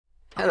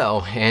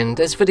Hello, in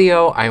this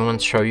video I want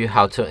to show you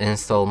how to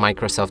install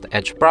Microsoft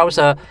Edge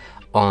browser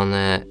on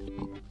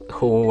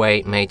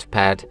Huawei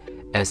MatePad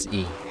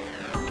SE.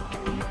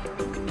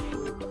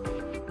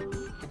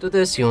 To do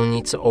this, you'll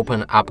need to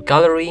open App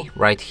Gallery.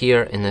 Right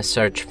here in the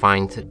search,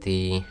 find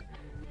the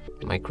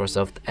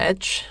Microsoft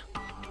Edge.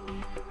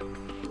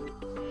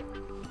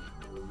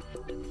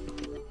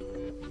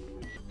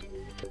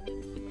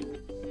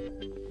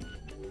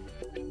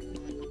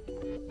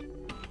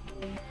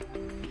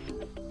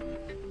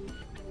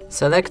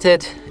 Select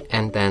it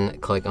and then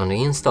click on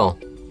the install.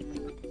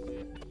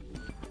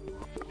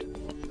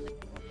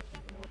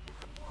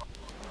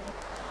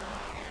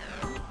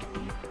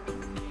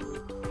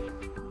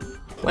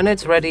 When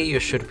it's ready, you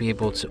should be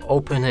able to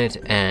open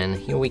it, and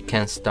here we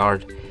can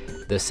start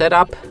the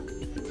setup.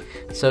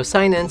 So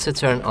sign in to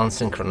turn on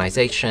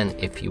synchronization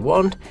if you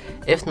want.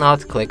 If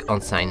not, click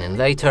on sign in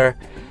later.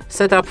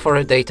 Set up for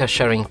a data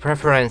sharing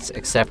preference,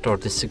 accept or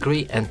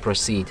disagree, and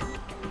proceed.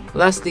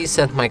 Lastly,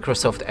 set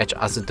Microsoft Edge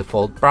as a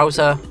default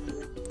browser,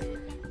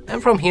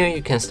 and from here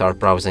you can start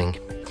browsing.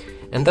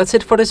 And that's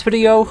it for this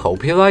video.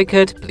 Hope you like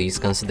it. Please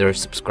consider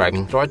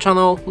subscribing to our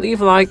channel,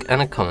 leave a like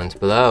and a comment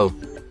below.